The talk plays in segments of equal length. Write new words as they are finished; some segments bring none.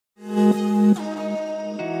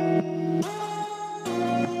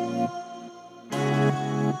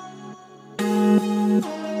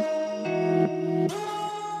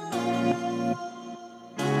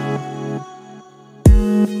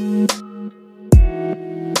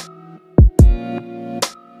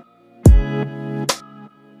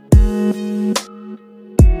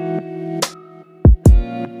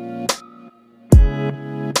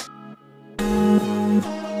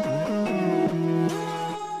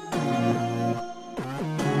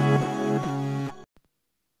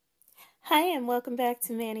Hi, and welcome back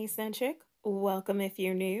to Manicentric. Welcome if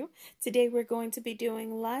you're new. Today we're going to be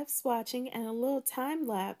doing live swatching and a little time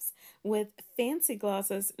lapse with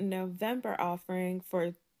fancygloss's November offering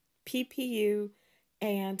for PPU,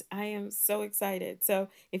 and I am so excited. So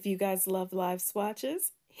if you guys love live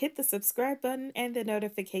swatches, hit the subscribe button and the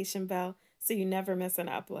notification bell so you never miss an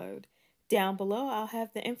upload. Down below, I'll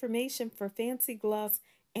have the information for fancygloss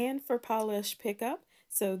and for polish pickup,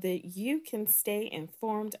 so that you can stay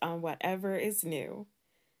informed on whatever is new.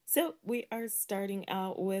 So we are starting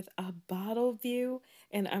out with a bottle view,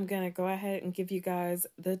 and I'm going to go ahead and give you guys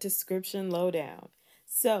the description lowdown.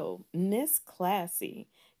 So Miss Classy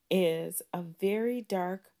is a very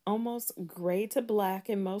dark, almost gray to black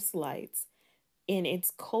in most lights. In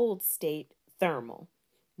its cold state, thermal.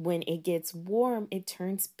 When it gets warm, it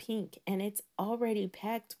turns pink, and it's already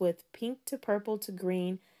packed with pink to purple to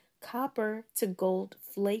green, copper to gold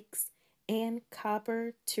flakes, and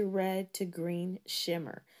copper to red to green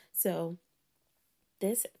shimmer. So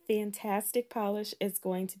this fantastic polish is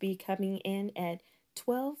going to be coming in at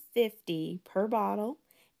 $12.50 per bottle,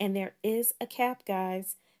 and there is a cap,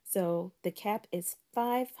 guys. So the cap is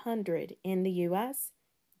 $500 in the US,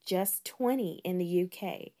 just $20 in the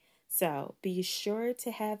UK. So be sure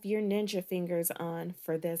to have your ninja fingers on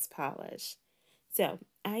for this polish. So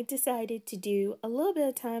I decided to do a little bit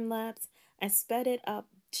of time lapse. I sped it up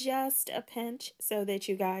just a pinch so that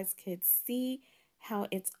you guys could see how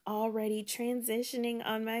it's already transitioning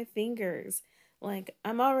on my fingers. Like,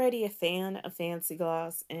 I'm already a fan of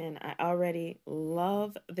fancygloss and I already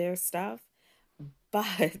love their stuff,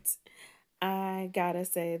 but I gotta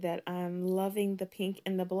say that I'm loving the pink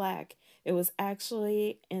and the black. It was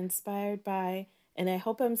actually inspired by, and I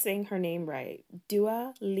hope I'm saying her name right,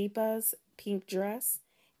 Dua Lipa's pink dress.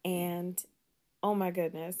 And oh my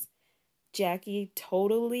goodness, Jackie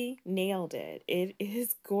totally nailed it. It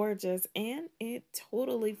is gorgeous and it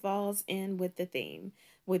totally falls in with the theme,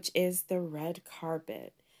 which is the red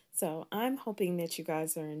carpet. So I'm hoping that you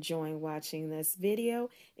guys are enjoying watching this video.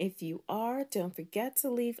 If you are, don't forget to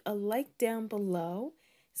leave a like down below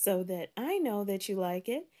so that I know that you like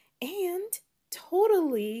it, and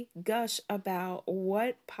totally gush about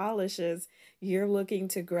what polishes you're looking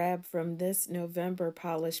to grab from this November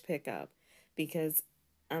polish pickup, because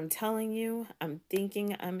I'm telling you, I'm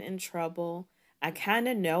thinking I'm in trouble. I kind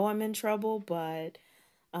of know I'm in trouble, but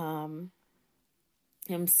um,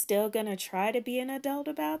 I'm still going to try to be an adult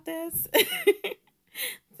about this.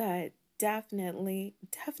 But definitely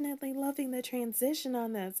loving the transition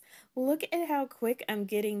on this. Look at how quick I'm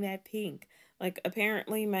getting that pink. Like,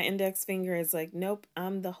 apparently my index finger is like, nope,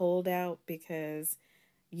 I'm the holdout because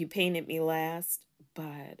you painted me last.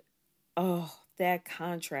 But oh, that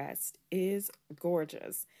contrast is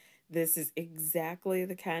gorgeous. This is exactly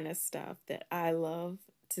the kind of stuff that I love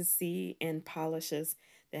to see in polishes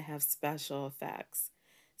that have special effects.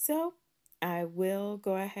 So I will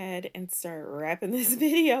go ahead and start wrapping this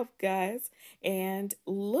video up, guys, and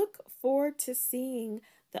look forward to seeing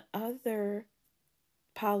the other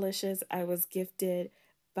polishes I was gifted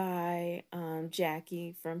by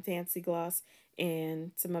Jackie from fancygloss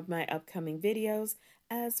in some of my upcoming videos,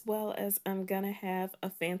 as well as I'm gonna have a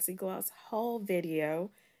fancygloss haul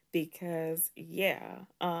video because yeah,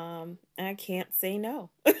 I can't say no.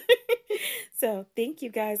 So thank you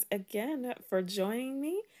guys again for joining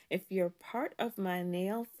me. If you're part of my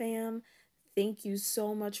nail fam, thank you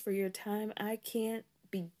so much for your time. I can't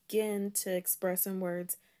begin to express in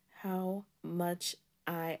words how much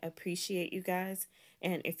I appreciate you guys.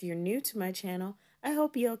 And if you're new to my channel, I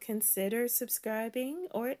hope you'll consider subscribing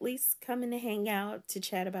or at least coming to hang out to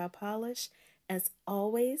chat about polish. As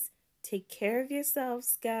always, take care of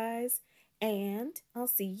yourselves, guys, and I'll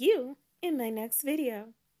see you in my next video.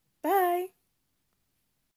 Bye!